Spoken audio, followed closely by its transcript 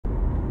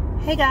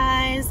Hey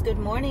guys, good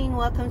morning.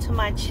 Welcome to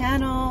my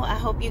channel. I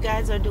hope you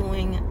guys are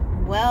doing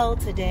well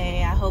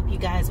today. I hope you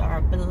guys are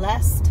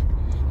blessed.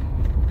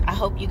 I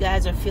hope you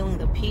guys are feeling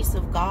the peace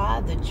of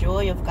God, the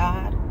joy of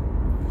God.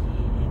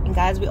 And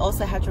guys, we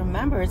also have to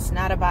remember it's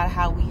not about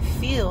how we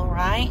feel,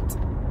 right?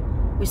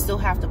 We still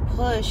have to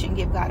push and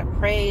give God a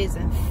praise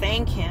and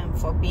thank Him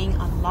for being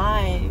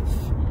alive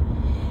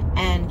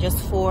and just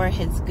for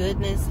His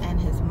goodness and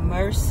His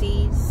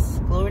mercies.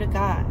 Glory to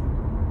God.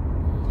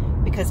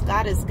 Because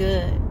God is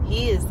good.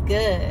 He is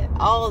good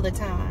all the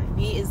time.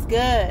 He is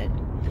good.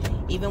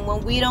 Even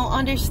when we don't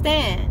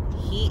understand,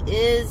 He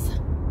is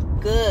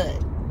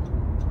good.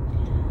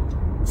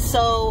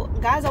 So,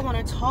 guys, I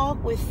want to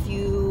talk with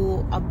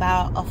you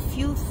about a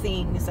few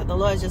things that the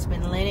Lord has just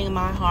been laying in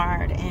my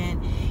heart.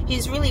 And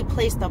He's really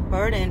placed a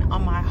burden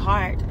on my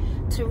heart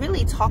to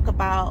really talk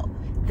about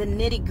the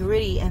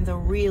nitty-gritty and the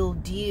real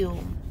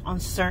deal on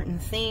certain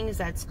things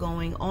that's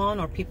going on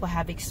or people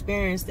have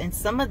experienced, and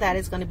some of that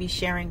is going to be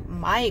sharing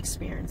my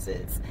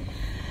experiences.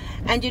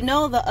 And you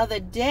know, the other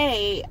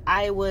day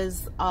I read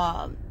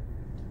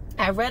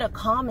a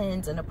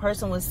comment and a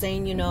person was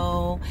saying, you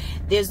know,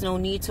 there's no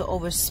need to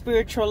over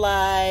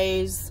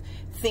spiritualize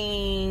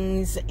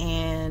things,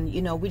 and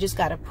you know, we just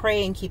got to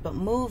pray and keep it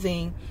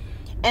moving.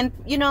 And,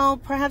 you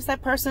know, perhaps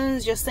that person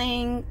is just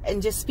saying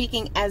and just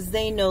speaking as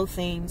they know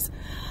things.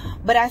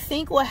 But I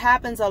think what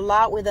happens a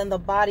lot within the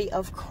body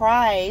of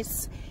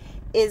Christ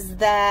is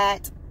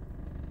that,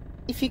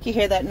 if you can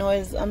hear that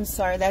noise, I'm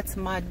sorry, that's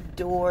my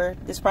door.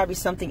 There's probably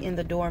something in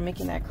the door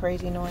making that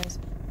crazy noise.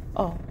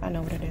 Oh, I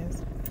know what it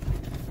is.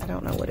 I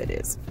don't know what it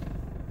is.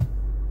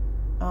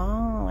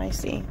 Oh, I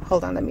see.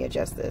 Hold on, let me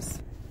adjust this.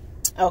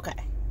 Okay,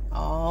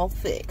 all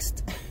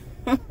fixed.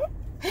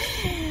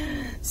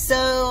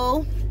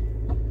 So...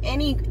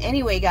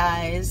 Anyway,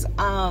 guys,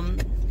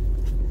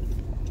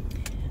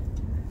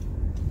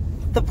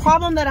 the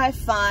problem that I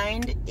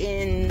find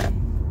in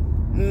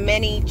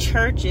many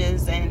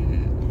churches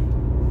and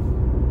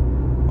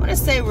I want to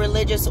say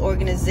religious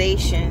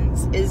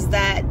organizations is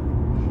that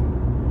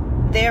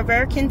they're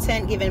very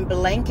content giving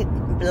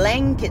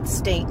blanket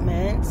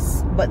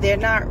statements, but they're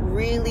not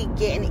really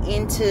getting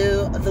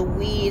into the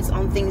weeds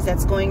on things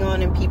that's going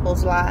on in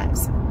people's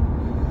lives.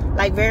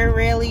 Like, very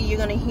rarely you're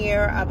going to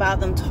hear about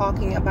them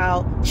talking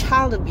about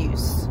child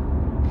abuse.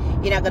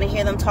 You're not going to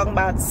hear them talking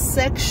about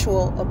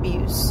sexual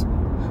abuse,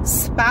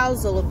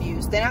 spousal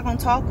abuse. They're not going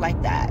to talk like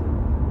that.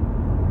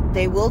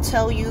 They will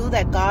tell you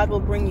that God will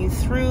bring you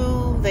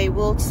through. They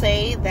will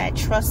say that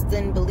trust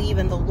and believe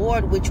in the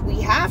Lord, which we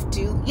have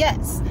to,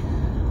 yes.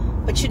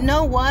 But you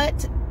know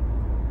what?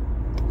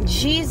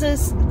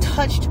 Jesus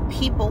touched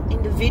people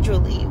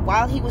individually.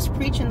 While He was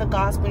preaching the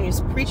gospel and He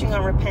was preaching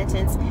on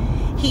repentance,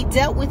 He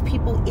dealt with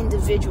people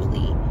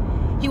individually.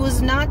 He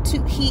was not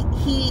to,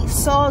 he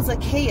saw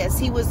Zacchaeus.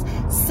 He was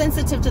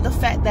sensitive to the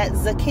fact that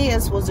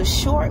Zacchaeus was a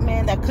short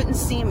man that couldn't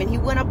see Him, and he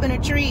went up in a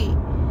tree.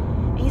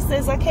 And He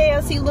says,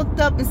 Zacchaeus, he looked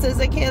up and says,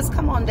 Zacchaeus,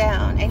 come on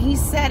down. And he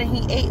sat and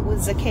he ate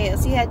with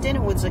Zacchaeus. He had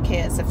dinner with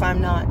Zacchaeus, if I'm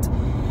not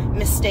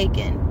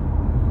mistaken.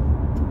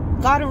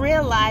 God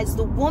realized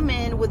the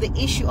woman with the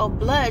issue of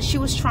blood, she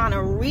was trying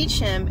to reach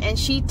Him, and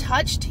she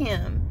touched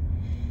Him.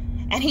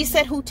 And He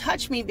said, who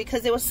touched me?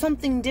 Because there was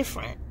something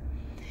different.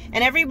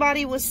 And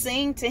everybody was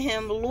saying to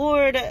Him,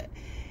 Lord,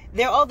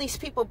 there are all these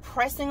people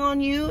pressing on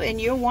you and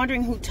you're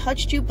wondering who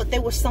touched you, but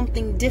there was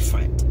something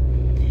different.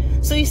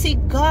 So you see,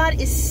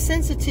 God is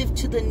sensitive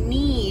to the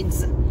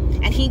needs,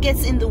 and He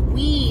gets in the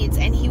weeds,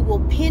 and He will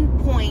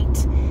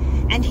pinpoint,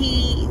 and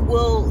He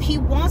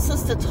wants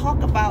us to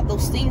talk about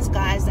those things,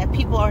 guys, that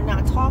people are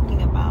not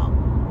talking about.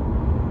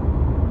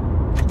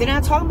 They're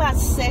not talking about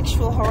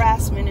sexual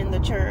harassment in the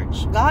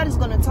church. God is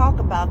going to talk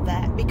about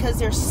that, because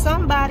there's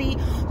somebody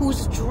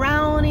who's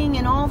drowning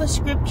in all the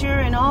scripture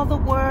and all the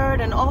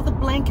word and all the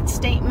blanket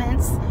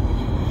statements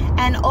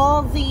and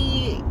all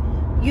the,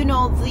 you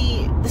know,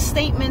 the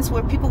statements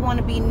where people want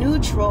to be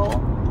neutral,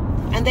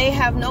 and they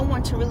have no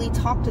one to really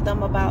talk to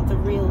them about the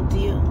real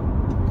deal.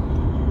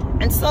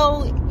 And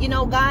so, you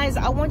know, guys,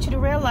 I want you to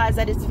realize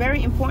that it's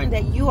very important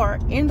that you are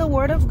in the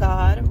Word of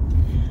God,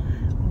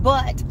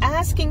 but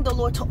asking the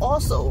Lord to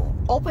also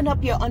open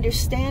up your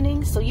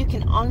understanding so you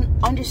can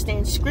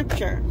understand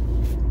Scripture.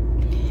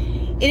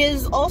 It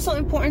is also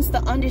important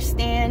to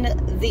understand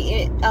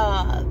the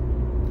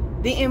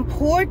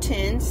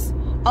importance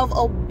of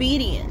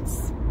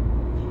obedience.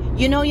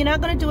 You know, you're not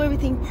going to do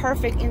everything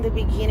perfect in the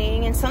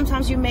beginning, and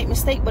sometimes you make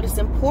mistakes, but it's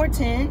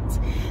important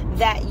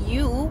that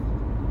you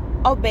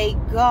obey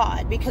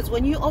God. Because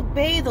when you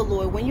obey the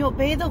Lord, when you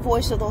obey the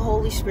voice of the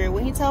Holy Spirit,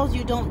 when He tells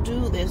you don't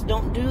do this,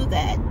 don't do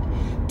that,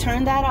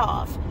 turn that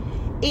off,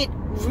 it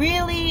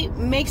really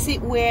makes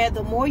it where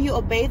the more you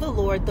obey the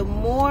Lord, the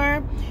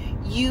more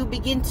you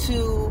begin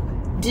to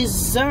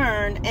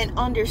discern and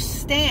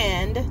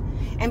understand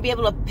and be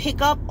able to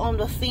pick up on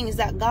the things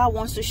that God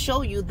wants to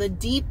show you, the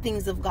deep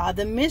things of God,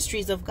 the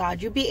mysteries of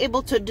God. You'll be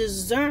able to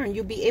discern,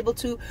 you'll be able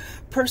to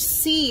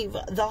perceive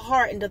the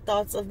heart and the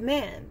thoughts of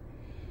man.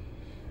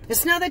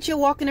 It's not that you're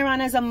walking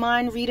around as a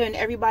mind reader and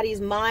everybody's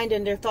mind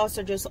and their thoughts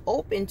are just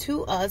open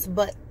to us,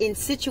 but in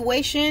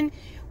situation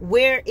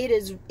where it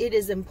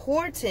is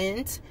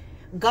important,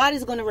 God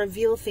is going to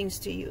reveal things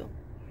to you.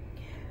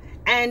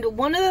 And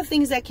one of the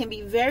things that can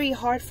be very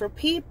hard for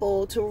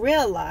people to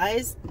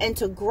realize and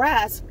to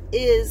grasp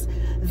is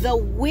the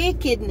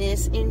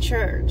wickedness in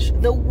church,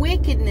 the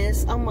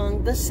wickedness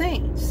among the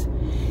saints.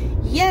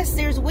 Yes,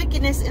 there's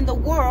wickedness in the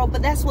world,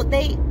 but that's what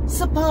they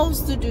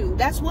supposed to do.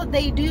 That's what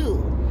they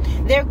do.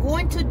 They're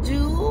going to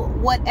do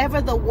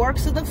whatever the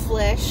works of the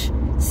flesh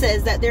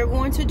says that they're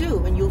going to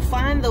do. And you'll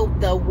find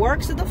the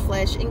works of the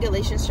flesh in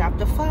Galatians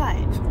chapter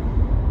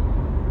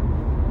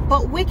 5.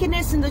 But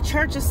wickedness in the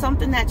church is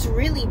something that's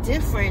really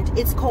different.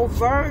 It's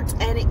covert,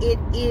 and it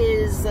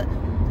is,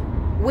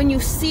 when you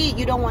see it,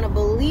 you don't want to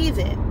believe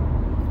it.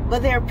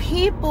 But there are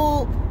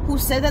people who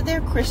say that they're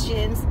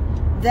Christians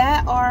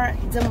that are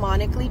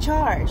demonically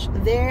charged.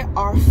 They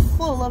are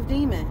full of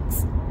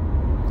demons.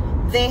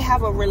 They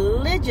have a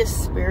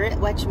religious spirit,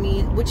 which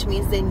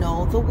means they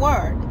know the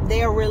word.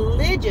 They are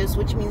religious,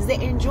 which means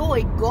they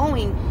enjoy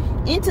going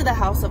into the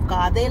house of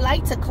God. They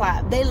like to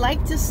clap. They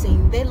like to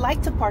sing. They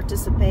like to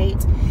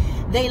participate.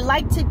 They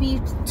like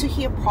to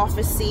hear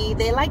prophecy.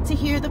 They like to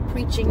hear the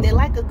preaching. They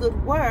like a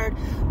good word.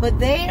 But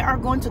they are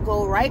going to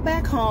go right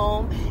back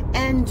home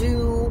and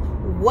do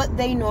what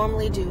they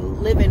normally do.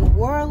 Live in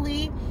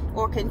worldly,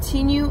 or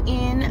continue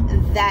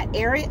in that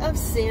area of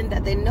sin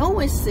that they know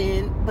is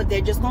sin, but they're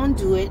just going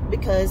to do it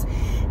because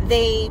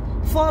they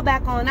fall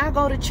back on, I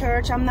go to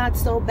church, I'm not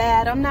so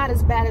bad, I'm not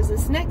as bad as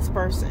this next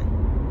person.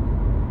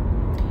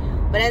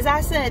 But as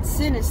I said,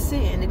 sin is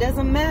sin. It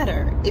doesn't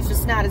matter if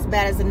it's not as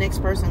bad as the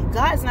next person.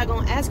 God's not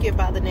going to ask you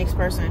about the next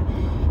person.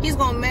 He's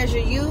going to measure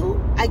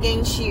you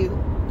against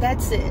you.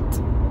 That's it.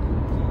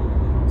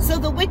 So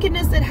the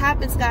wickedness that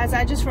happens, guys,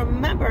 I just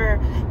remember,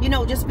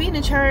 just being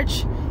in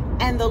church,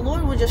 and the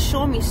Lord would just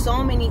show me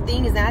so many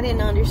things that I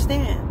didn't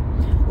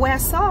understand. Where I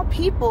saw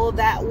people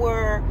that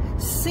were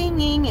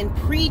singing and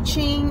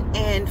preaching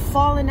and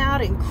falling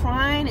out and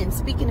crying and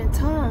speaking in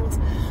tongues,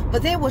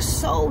 but they were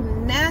so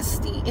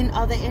nasty in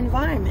other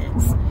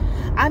environments.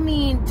 I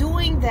mean,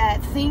 doing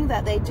that thing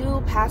that they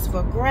do, passive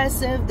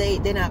aggressive,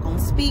 they're not going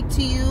to speak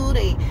to you,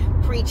 they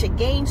preach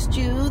against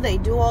you, they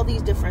do all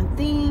these different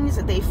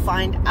things, they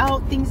find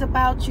out things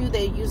about you,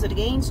 they use it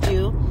against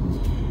you.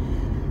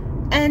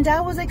 And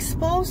I was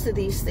exposed to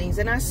these things,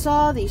 and I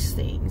saw these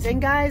things. And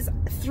guys,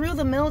 through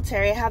the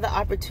military, I had the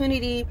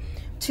opportunity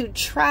to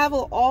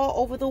travel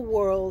all over the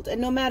world. And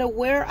no matter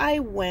where I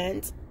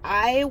went,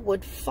 I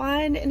would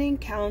find and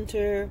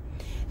encounter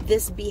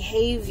this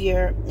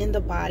behavior in the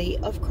body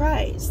of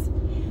Christ.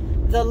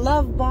 The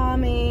love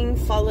bombing,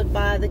 followed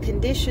by the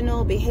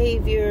conditional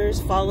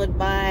behaviors, followed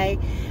by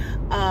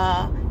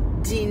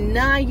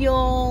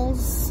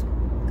denials.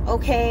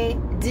 Okay,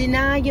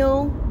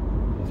 denial.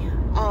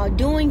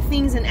 Doing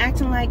things and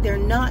acting like they're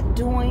not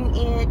doing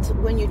it.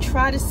 When you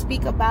try to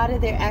speak about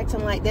it, they're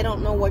acting like they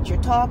don't know what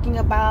you're talking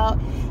about.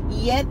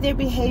 Yet their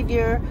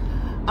behavior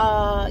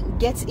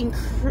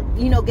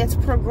gets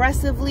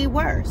progressively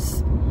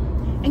worse.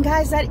 And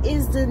guys, that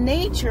is the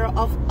nature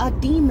of a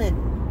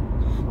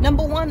demon.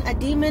 Number one, a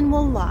demon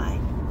will lie.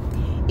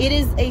 It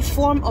is a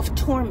form of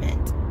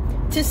torment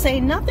to say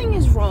nothing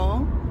is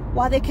wrong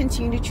while they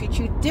continue to treat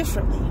you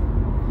differently.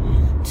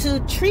 To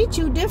treat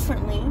you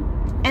differently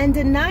and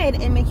deny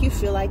it and make you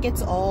feel like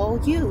it's all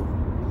you.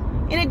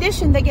 In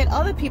addition, they get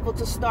other people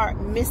to start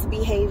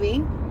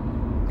misbehaving,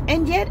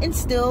 and yet and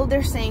still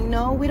they're saying,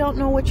 no, we don't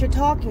know what you're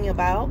talking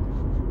about.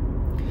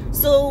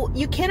 So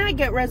you cannot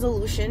get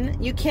resolution.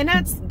 You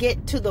cannot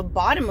get to the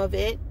bottom of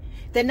it.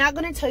 They're not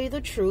going to tell you the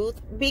truth,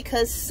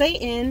 because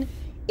Satan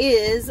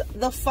is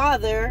the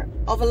father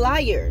of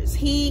liars.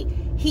 He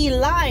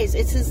lies.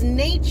 It's his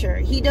nature.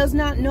 He does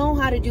not know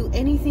how to do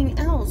anything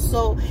else.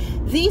 So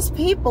these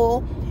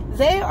people,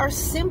 they are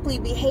simply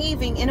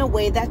behaving in a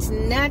way that's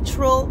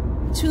natural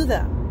to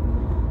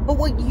them. But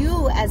what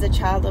you as a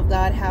child of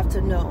God have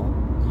to know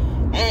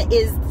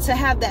is to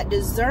have that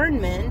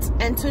discernment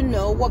and to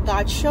know what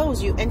God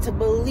shows you and to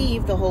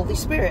believe the Holy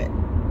Spirit.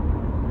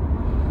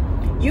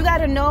 You got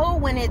to know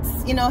when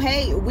it's,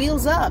 hey,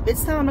 wheels up,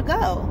 it's time to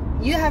go.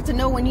 You have to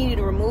know when you need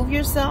to remove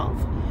yourself.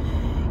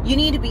 You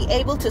need to be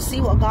able to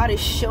see what God is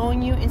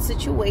showing you in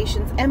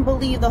situations and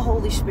believe the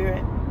Holy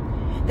Spirit.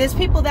 There's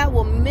people that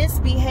will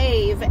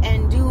misbehave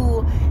and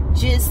do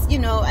just,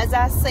 as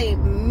I say,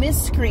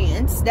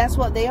 miscreants. That's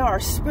what they are,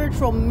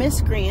 spiritual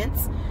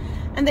miscreants.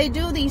 And they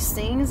do these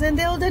things and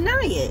they'll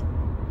deny it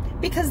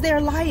because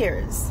they're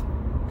liars.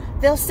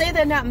 They'll say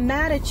they're not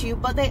mad at you,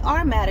 but they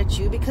are mad at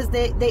you because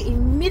they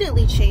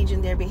immediately change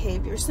in their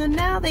behavior. So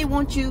now they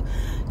want you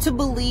to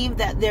believe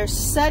that their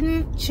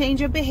sudden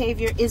change of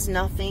behavior is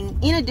nothing.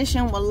 In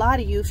addition, a lot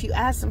of you, if you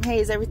ask them, hey,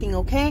 is everything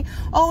okay?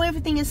 Oh,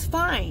 everything is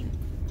fine.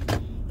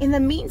 In the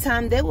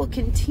meantime, they will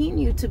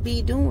continue to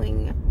be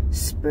doing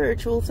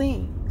spiritual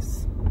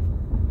things.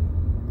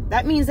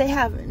 That means they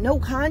have no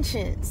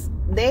conscience.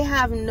 They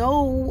have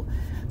no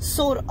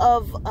sort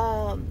of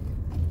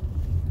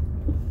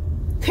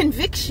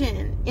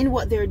conviction in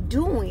what they're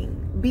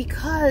doing,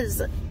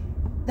 because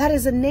that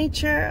is the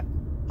nature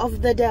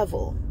of the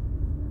devil.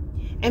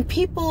 And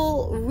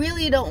people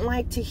really don't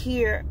like to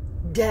hear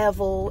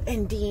devil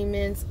and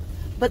demons,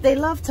 but they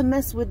love to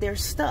mess with their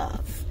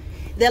stuff.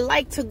 They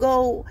like to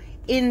go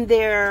in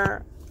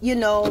their,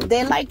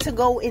 they like to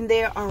go in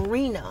their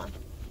arena.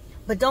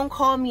 But don't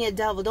call me a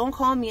devil, don't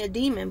call me a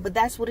demon, but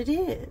that's what it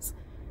is.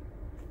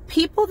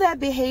 People that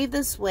behave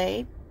this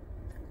way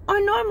are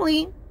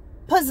normally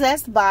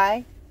possessed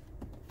by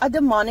a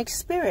demonic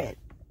spirit,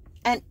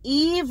 an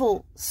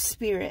evil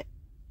spirit.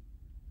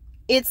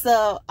 It's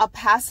a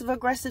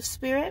passive-aggressive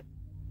spirit,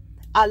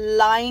 a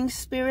lying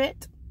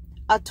spirit,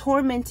 a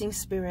tormenting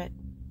spirit.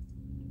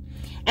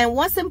 And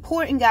what's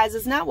important, guys,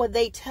 is not what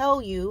they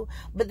tell you,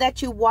 but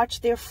that you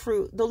watch their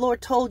fruit. The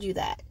Lord told you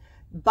that.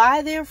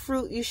 By their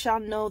fruit you shall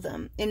know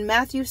them. In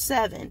Matthew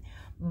 7,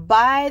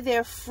 by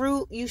their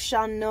fruit you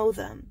shall know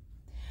them.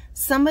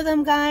 Some of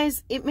them,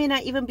 guys, it may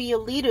not even be your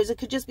leaders. It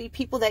could just be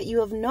people that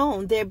you have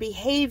known, their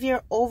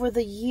behavior over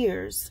the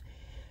years.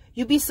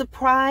 You'd be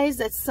surprised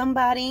that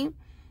somebody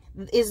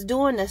is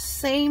doing the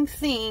same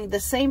thing, the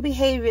same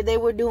behavior they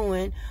were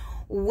doing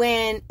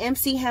when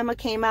MC Hammer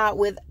came out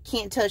with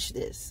Can't Touch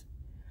This.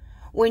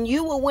 When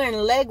you were wearing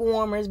leg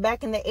warmers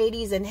back in the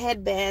 80s and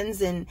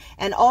headbands and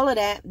all of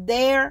that,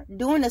 they're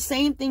doing the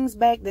same things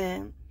back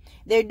then.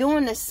 They're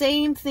doing the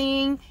same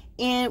thing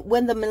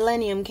when the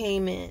millennium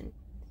came in.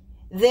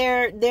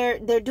 They're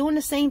doing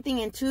the same thing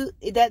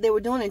that they were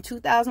doing in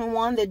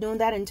 2001. They're doing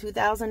that in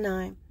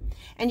 2009.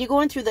 And you're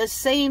going through the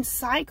same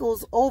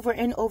cycles over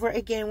and over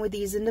again with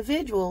these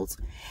individuals.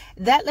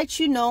 That lets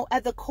you know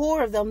at the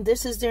core of them,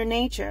 this is their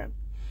nature.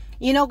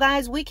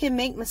 Guys, we can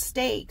make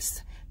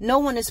mistakes. No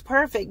one is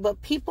perfect,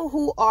 but people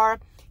who are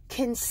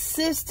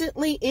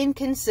consistently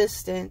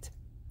inconsistent,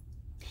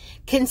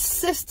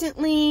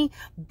 consistently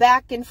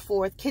back and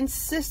forth,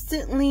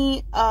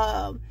 consistently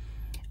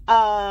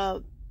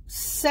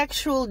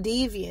sexual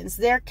deviants,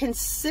 they're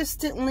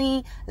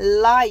consistently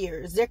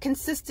liars, they're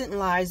consistent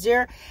lies,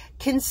 they're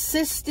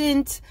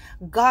consistent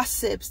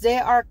gossips, they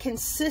are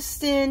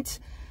consistent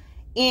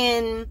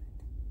in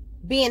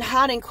being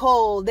hot and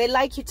cold. They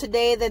like you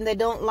today, then they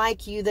don't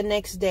like you the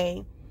next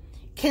day.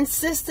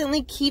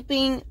 Consistently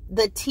keeping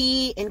the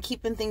tea and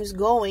keeping things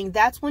going.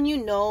 That's when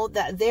you know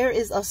that there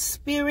is a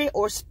spirit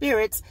or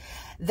spirits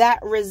that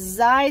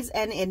resides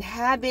and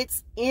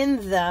inhabits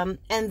in them,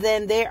 and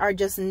then they are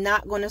just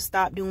not going to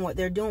stop doing what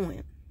they're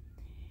doing.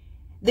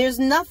 There's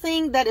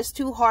nothing that is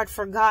too hard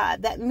for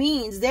God. That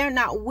means they're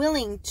not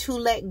willing to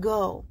let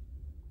go.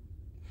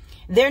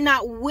 They're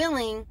not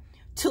willing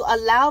to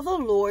allow the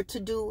Lord to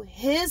do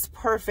his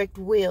perfect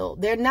will.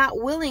 They're not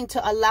willing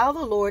to allow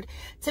the Lord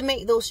to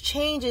make those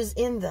changes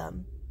in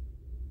them.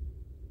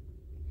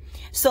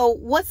 So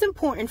what's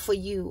important for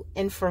you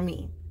and for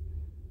me?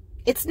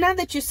 It's not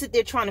that you sit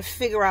there trying to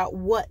figure out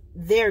what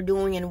they're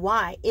doing and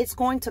why. It's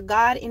going to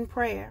God in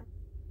prayer.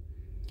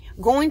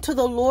 Going to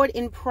the Lord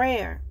in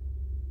prayer.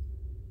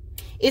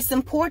 It's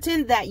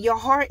important that your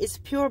heart is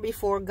pure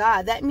before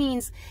God. That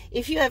means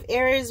if you have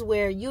areas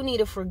where you need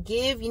to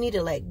forgive, you need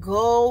to let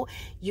go,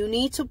 you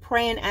need to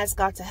pray and ask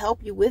God to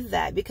help you with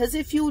that. Because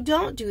if you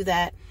don't do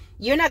that,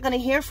 you're not going to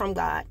hear from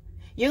God.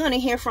 You're going to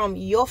hear from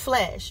your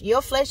flesh.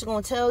 Your flesh is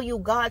going to tell you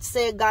God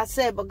said,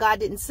 but God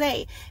didn't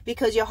say,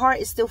 because your heart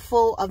is still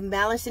full of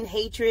malice and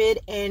hatred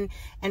and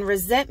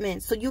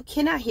resentment. So you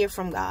cannot hear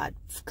from God.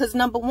 Because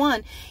number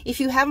one, if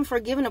you haven't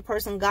forgiven a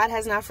person, God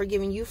has not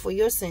forgiven you for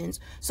your sins.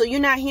 So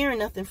you're not hearing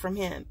nothing from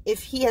him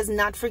if he has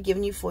not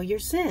forgiven you for your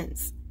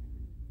sins.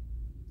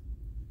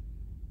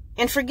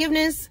 And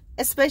forgiveness,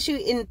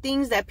 especially in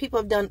things that people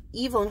have done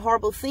evil and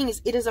horrible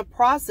things, it is a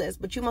process,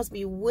 but you must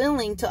be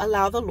willing to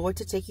allow the Lord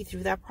to take you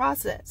through that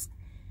process.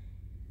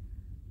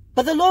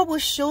 But the Lord will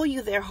show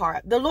you their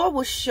heart. The Lord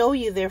will show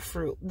you their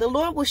fruit. The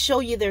Lord will show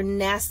you their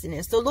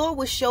nastiness. The Lord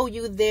will show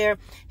you their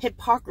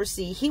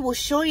hypocrisy. He will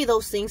show you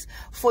those things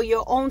for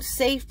your own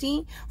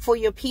safety, for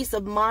your peace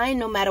of mind,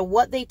 no matter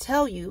what they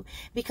tell you.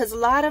 Because a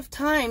lot of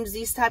times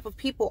these type of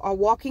people are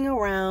walking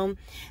around.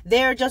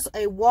 They're just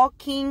a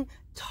walking,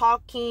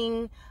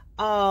 talking,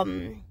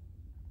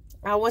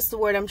 what's the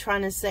word I'm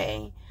trying to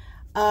say?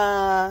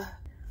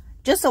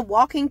 Just a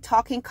walking,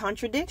 talking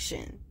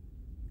contradiction.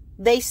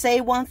 They say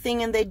one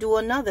thing and they do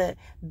another.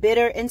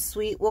 Bitter and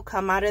sweet will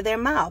come out of their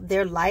mouth.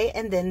 They're light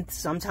and then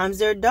sometimes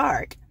they're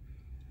dark.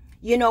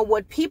 You know,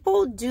 what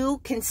people do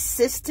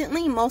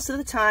consistently most of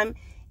the time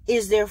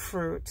is their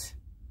fruit.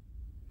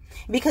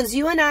 Because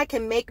you and I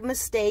can make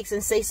mistakes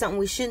and say something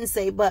we shouldn't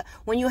say. But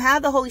when you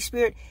have the Holy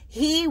Spirit,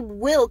 he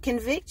will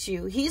convict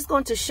you. He's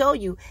going to show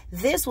you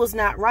this was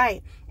not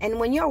right. And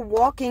when you're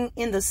walking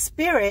in the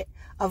Spirit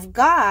of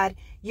God,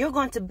 you're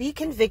going to be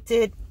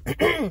convicted,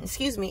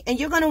 excuse me, and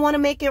you're going to want to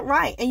make it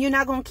right. And you're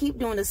not going to keep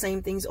doing the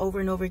same things over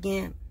and over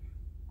again.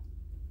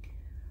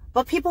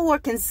 But people who are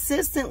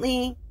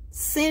consistently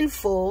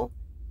sinful,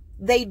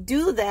 they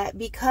do that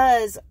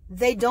because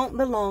they don't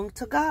belong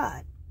to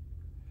God.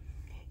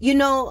 You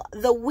know,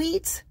 the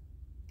wheat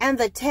and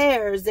the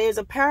tares, there's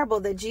a parable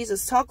that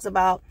Jesus talks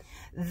about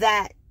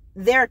that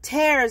they're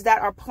tares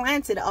that are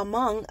planted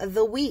among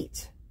the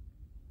wheat.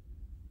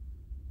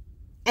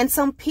 And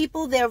some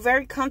people, they're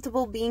very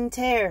comfortable being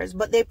tares,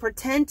 but they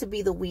pretend to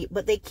be the wheat,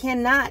 but they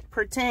cannot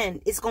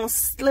pretend. It's going to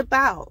slip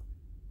out.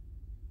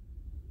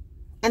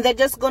 And they're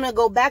just going to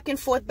go back and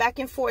forth, back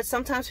and forth.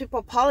 Sometimes people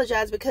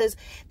apologize because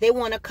they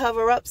want to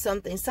cover up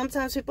something.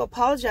 Sometimes people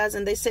apologize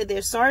and they say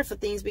they're sorry for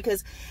things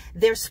because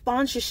their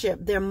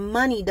sponsorship, their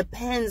money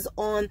depends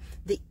on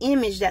the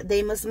image that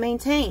they must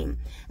maintain.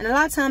 And a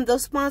lot of times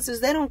those sponsors,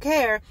 they don't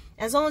care.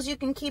 As long as you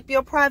can keep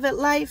your private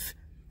life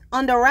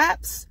under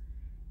wraps,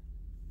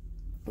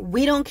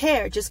 we don't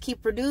care. Just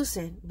keep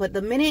producing. But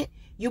the minute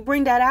you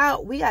bring that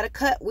out, we got to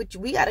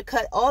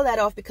cut all that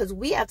off because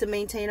we have to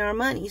maintain our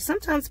money.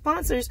 Sometimes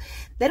sponsors,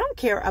 they don't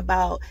care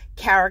about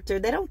character.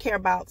 They don't care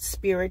about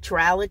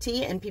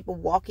spirituality and people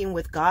walking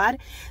with God.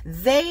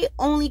 They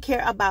only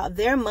care about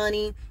their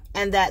money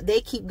and that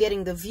they keep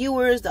getting the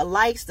viewers, the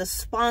likes, the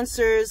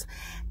sponsors,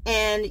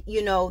 and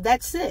you know,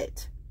 that's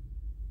it.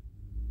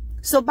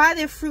 So by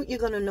their fruit, you're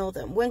going to know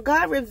them. When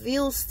God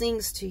reveals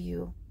things to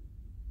you,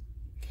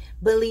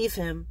 believe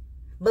him.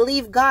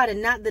 Believe God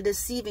and not the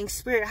deceiving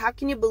spirit. How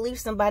can you believe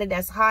somebody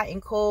that's hot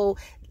and cold?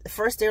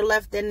 First they're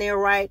left, then they're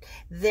right,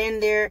 then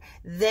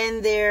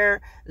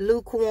they're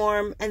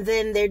lukewarm, and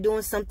then they're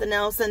doing something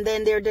else, and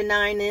then they're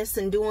denying this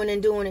and doing,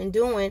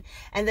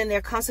 and then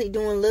they're constantly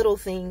doing little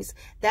things.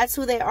 That's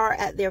who they are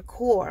at their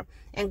core.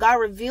 And God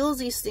reveals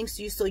these things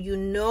to you so you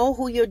know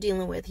who you're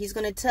dealing with. He's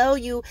going to tell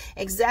you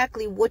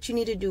exactly what you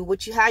need to do, when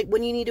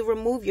you need to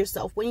remove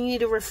yourself, when you need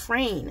to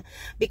refrain.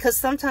 Because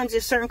sometimes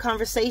there's certain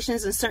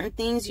conversations and certain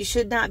things you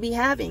should not be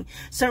having.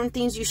 Certain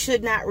things you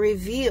should not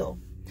reveal.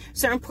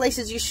 Certain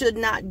places you should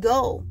not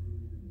go.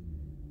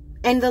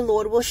 And the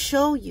Lord will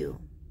show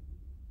you.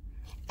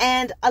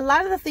 And a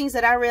lot of the things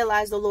that I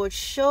realized the Lord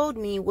showed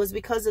me was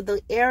because of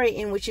the area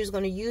in which he was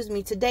going to use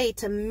me today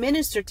to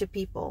minister to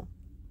people.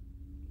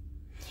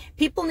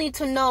 People need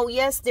to know,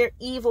 yes, they're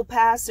evil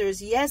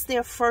pastors. Yes,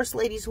 they're first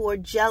ladies who are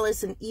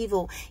jealous and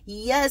evil.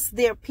 Yes,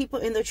 there are people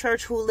in the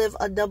church who live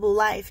a double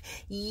life.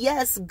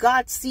 Yes,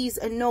 God sees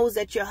and knows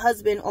that your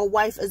husband or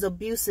wife is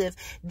abusive.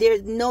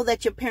 They know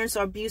that your parents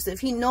are abusive.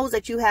 He knows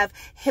that you have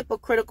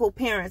hypocritical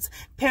parents,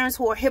 parents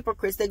who are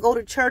hypocrites. They go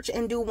to church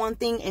and do one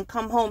thing and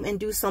come home and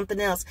do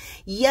something else.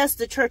 Yes,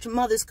 the church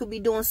mothers could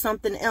be doing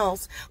something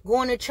else,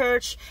 going to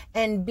church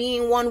and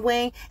being one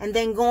way and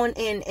then going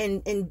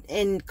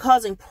and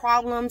causing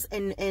problems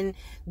and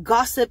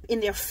gossip in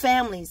their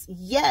families.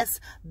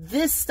 Yes,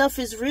 this stuff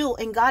is real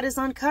and God is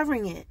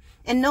uncovering it.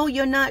 And no,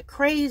 you're not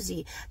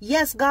crazy.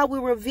 Yes, God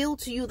will reveal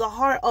to you the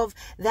heart of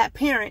that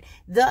parent,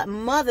 the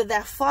mother,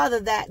 that father,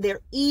 that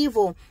they're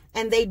evil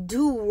and they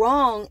do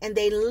wrong and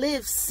they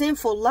live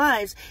sinful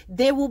lives.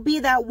 There will be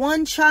that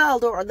one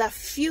child or that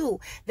few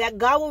that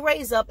God will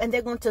raise up and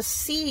they're going to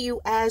see you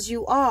as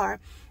you are.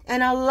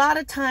 And a lot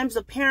of times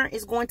the parent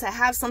is going to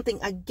have something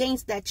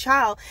against that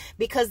child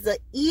because the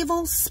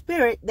evil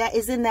spirit that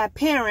is in that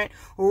parent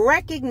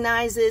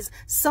recognizes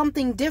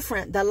something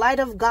different, the light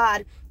of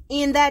God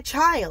in that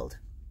child.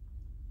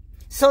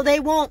 So they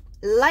won't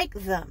like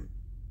them.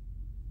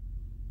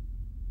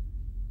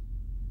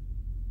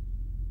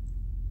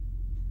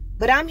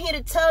 But I'm here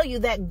to tell you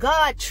that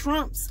God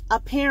trumps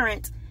a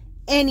parent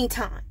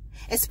anytime.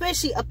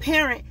 Especially a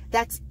parent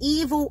that's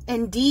evil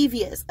and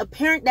devious, a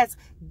parent that's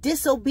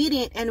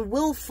disobedient and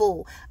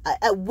willful,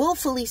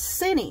 willfully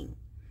sinning,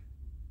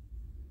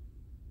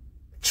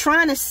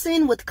 trying to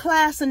sin with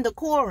class and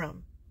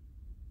decorum.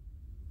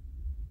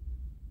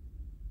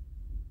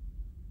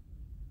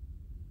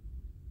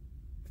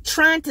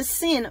 Trying to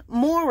sin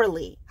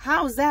morally.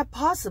 How is that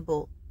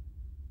possible?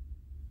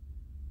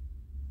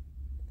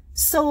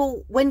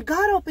 So when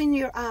God opens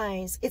your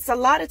eyes, it's a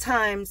lot of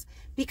times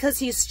because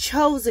he's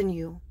chosen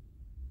you.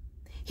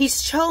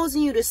 He's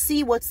chosen you to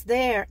see what's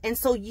there, and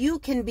so you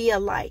can be a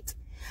light.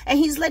 And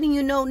he's letting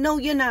you know, no,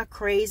 you're not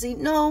crazy.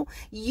 No,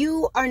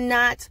 you are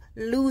not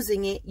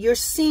losing it. You're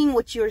seeing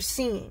what you're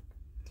seeing.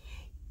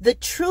 The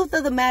truth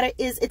of the matter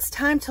is it's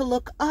time to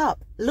look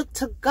up. Look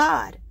to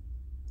God.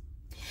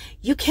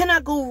 You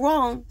cannot go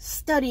wrong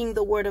studying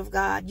the word of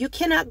God. You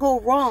cannot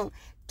go wrong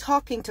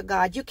talking to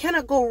God. You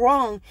cannot go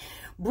wrong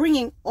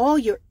bringing all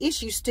your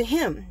issues to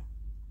him.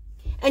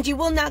 And you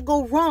will not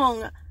go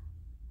wrong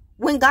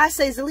when God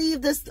says,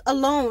 leave this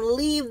alone,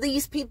 leave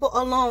these people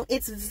alone.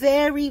 It's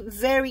very,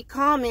 very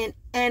common.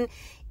 And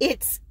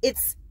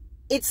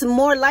it's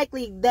more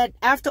likely that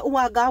after a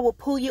while, God will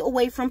pull you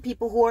away from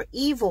people who are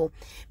evil.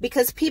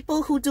 Because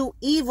people who do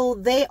evil,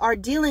 they are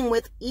dealing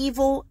with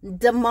evil,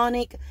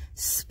 demonic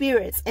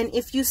spirits. And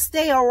if you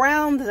stay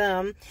around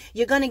them,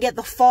 you're going to get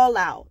the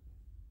fallout.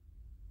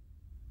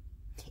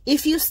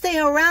 If you stay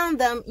around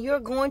them, you're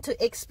going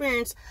to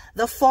experience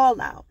the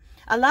fallout.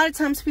 A lot of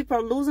times people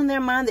are losing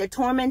their mind. They're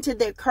tormented.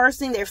 They're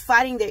cursing. They're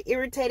fighting. They're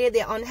irritated.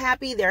 They're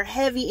unhappy. They're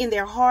heavy in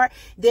their heart.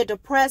 They're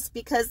depressed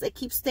because they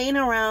keep staying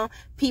around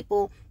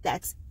people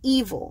that's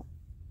evil.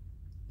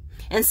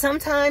 And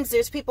sometimes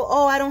there's people,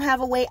 oh, I don't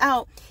have a way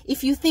out.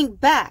 If you think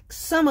back,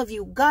 some of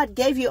you, God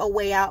gave you a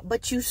way out,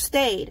 but you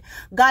stayed.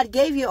 God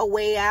gave you a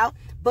way out,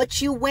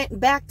 but you went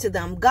back to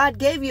them. God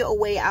gave you a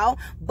way out,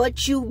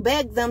 but you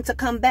begged them to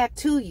come back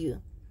to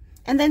you.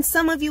 And then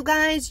some of you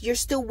guys, you're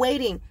still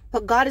waiting,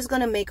 but God is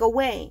going to make a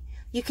way.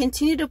 You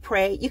continue to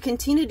pray. You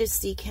continue to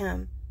seek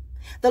him.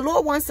 The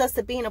Lord wants us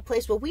to be in a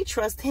place where we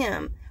trust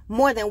him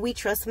more than we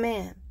trust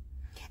man.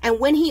 And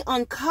when he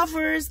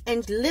uncovers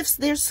and lifts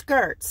their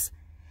skirts,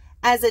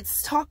 as it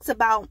talks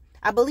about,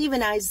 I believe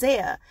in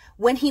Isaiah,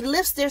 when he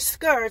lifts their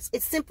skirts,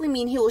 it simply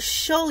means he will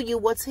show you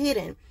what's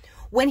hidden.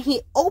 When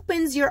he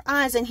opens your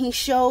eyes and he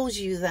shows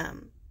you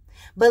them,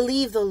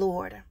 believe the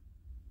Lord.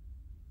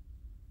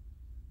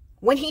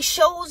 When he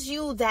shows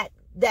you that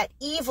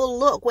evil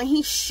look, when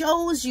he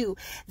shows you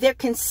their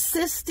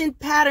consistent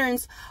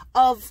patterns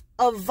of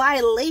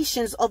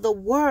violations of the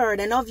word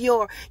and of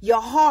your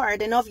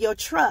heart and of your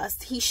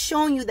trust, he's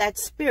showing you that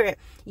spirit.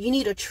 You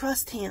need to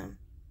trust him.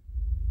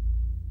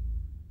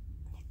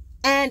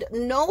 And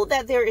know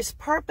that there is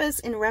purpose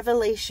in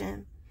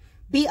revelation.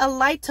 Be a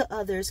light to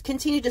others.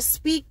 Continue to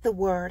speak the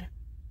word.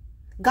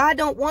 God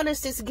don't want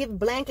us to give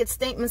blanket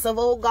statements of,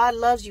 oh, God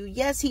loves you.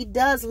 Yes, he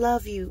does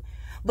love you.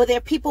 But there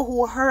are people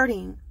who are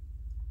hurting.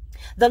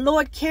 The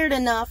Lord cared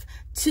enough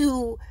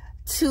to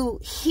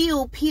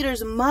heal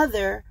Peter's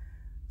mother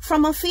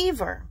from a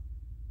fever.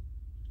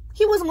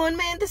 He was going,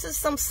 man, this is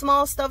some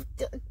small stuff.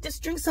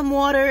 Just drink some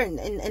water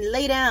and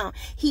lay down.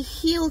 He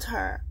healed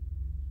her.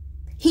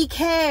 He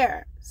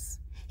cares.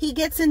 He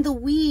gets in the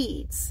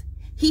weeds.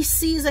 He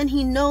sees and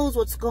he knows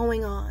what's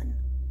going on.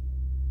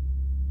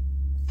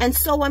 And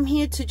so I'm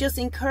here to just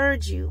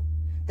encourage you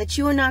that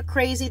you are not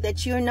crazy,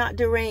 that you're not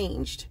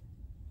deranged.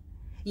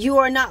 You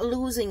are not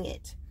losing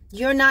it.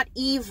 You're not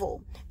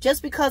evil.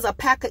 Just because a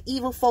pack of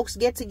evil folks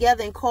get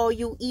together and call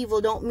you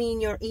evil don't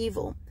mean you're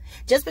evil.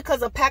 Just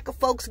because a pack of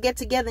folks get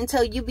together and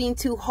tell you being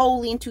too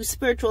holy and too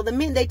spiritual, the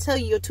minute they tell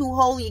you you're too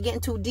holy, you're getting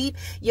too deep,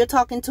 you're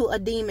talking to a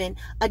demon.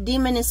 A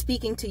demon is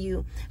speaking to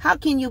you. How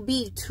can you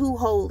be too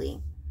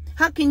holy?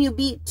 How can you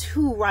be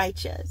too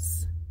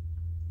righteous?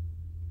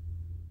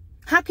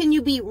 How can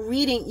you be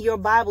reading your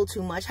Bible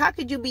too much? How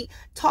could you be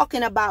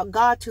talking about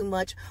God too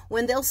much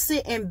when they'll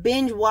sit and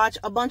binge watch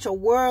a bunch of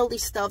worldly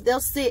stuff?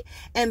 They'll sit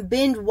and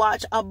binge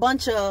watch a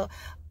bunch of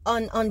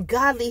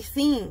ungodly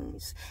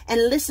things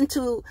and listen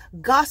to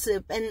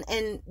gossip,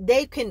 and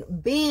they can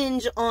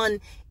binge on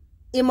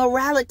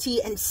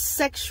immorality and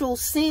sexual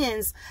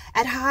sins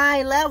at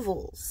high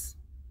levels.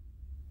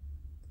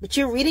 But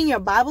you're reading your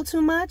Bible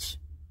too much?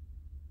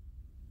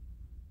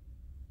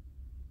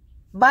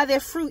 By their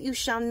fruit you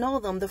shall know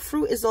them. The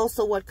fruit is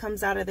also what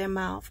comes out of their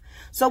mouth.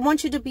 So I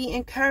want you to be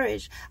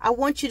encouraged. I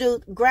want you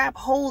to grab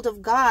hold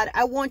of God.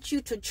 I want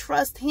you to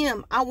trust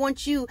him. I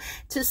want you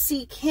to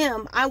seek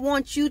him. I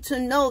want you to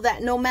know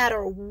that no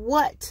matter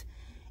what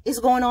is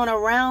going on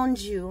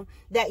around you,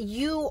 that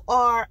you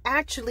are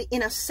actually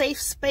in a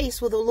safe space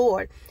with the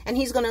Lord. And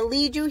he's going to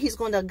lead you. He's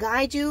going to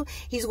guide you.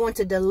 He's going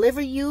to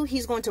deliver you.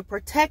 He's going to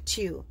protect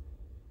you.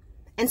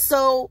 And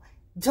so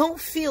don't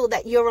feel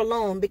that you're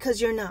alone, because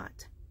you're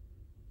not.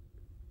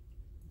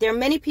 There are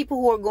many people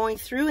who are going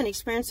through and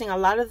experiencing a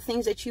lot of the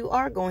things that you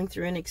are going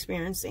through and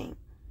experiencing.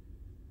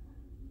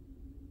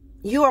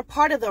 You are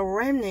part of the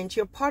remnant.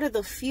 You're part of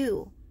the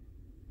few.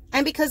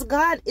 And because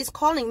God is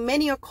calling,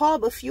 many are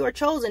called, but few are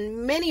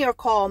chosen. Many are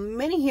called,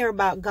 many hear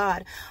about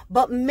God,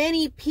 but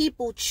many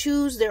people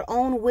choose their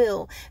own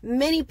will.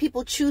 Many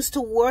people choose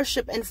to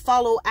worship and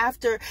follow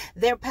after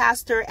their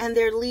pastor and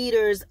their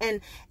leaders,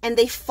 and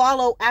they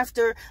follow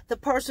after the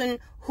person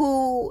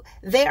who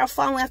they are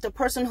following after, a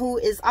person who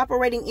is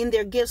operating in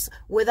their gifts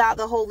without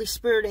the Holy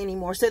Spirit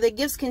anymore. So their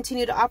gifts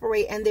continue to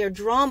operate and they're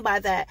drawn by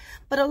that.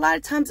 But a lot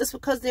of times it's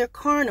because they're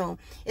carnal.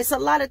 It's a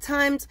lot of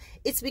times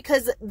it's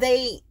because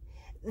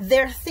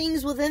there are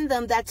things within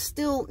them that's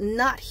still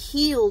not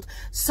healed.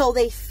 So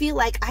they feel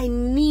like I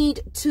need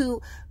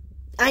to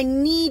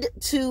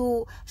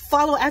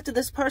follow after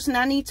this person.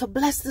 I need to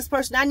bless this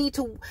person. I need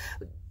to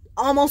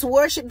almost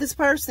worship this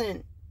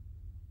person.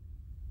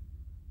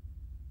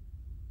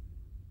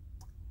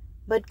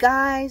 But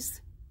guys,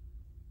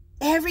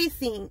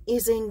 everything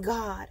is in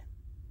God.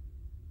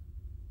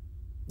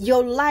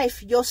 Your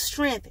life, your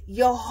strength,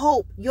 your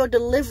hope, your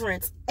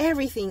deliverance,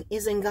 everything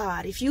is in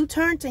God. If you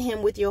turn to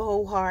him with your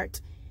whole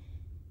heart,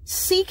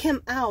 seek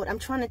him out. I'm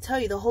trying to tell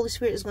you, the Holy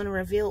Spirit is going to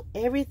reveal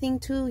everything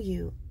to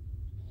you.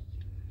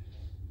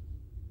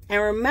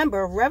 And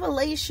remember,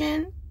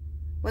 revelation,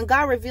 when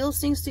God reveals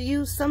things to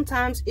you,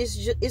 sometimes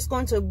it's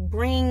going to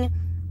bring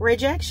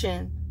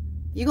rejection.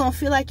 You're going to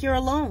feel like you're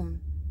alone.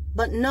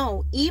 But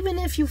no, even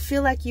if you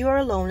feel like you're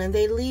alone and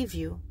they leave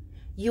you,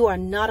 you are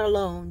not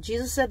alone.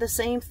 Jesus said the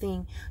same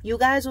thing. You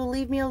guys will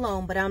leave me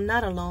alone, but I'm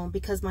not alone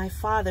because my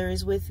Father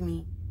is with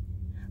me.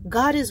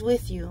 God is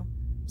with you.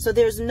 So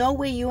there's no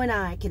way you and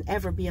I can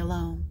ever be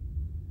alone.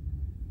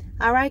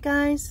 All right,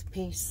 guys.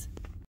 Peace.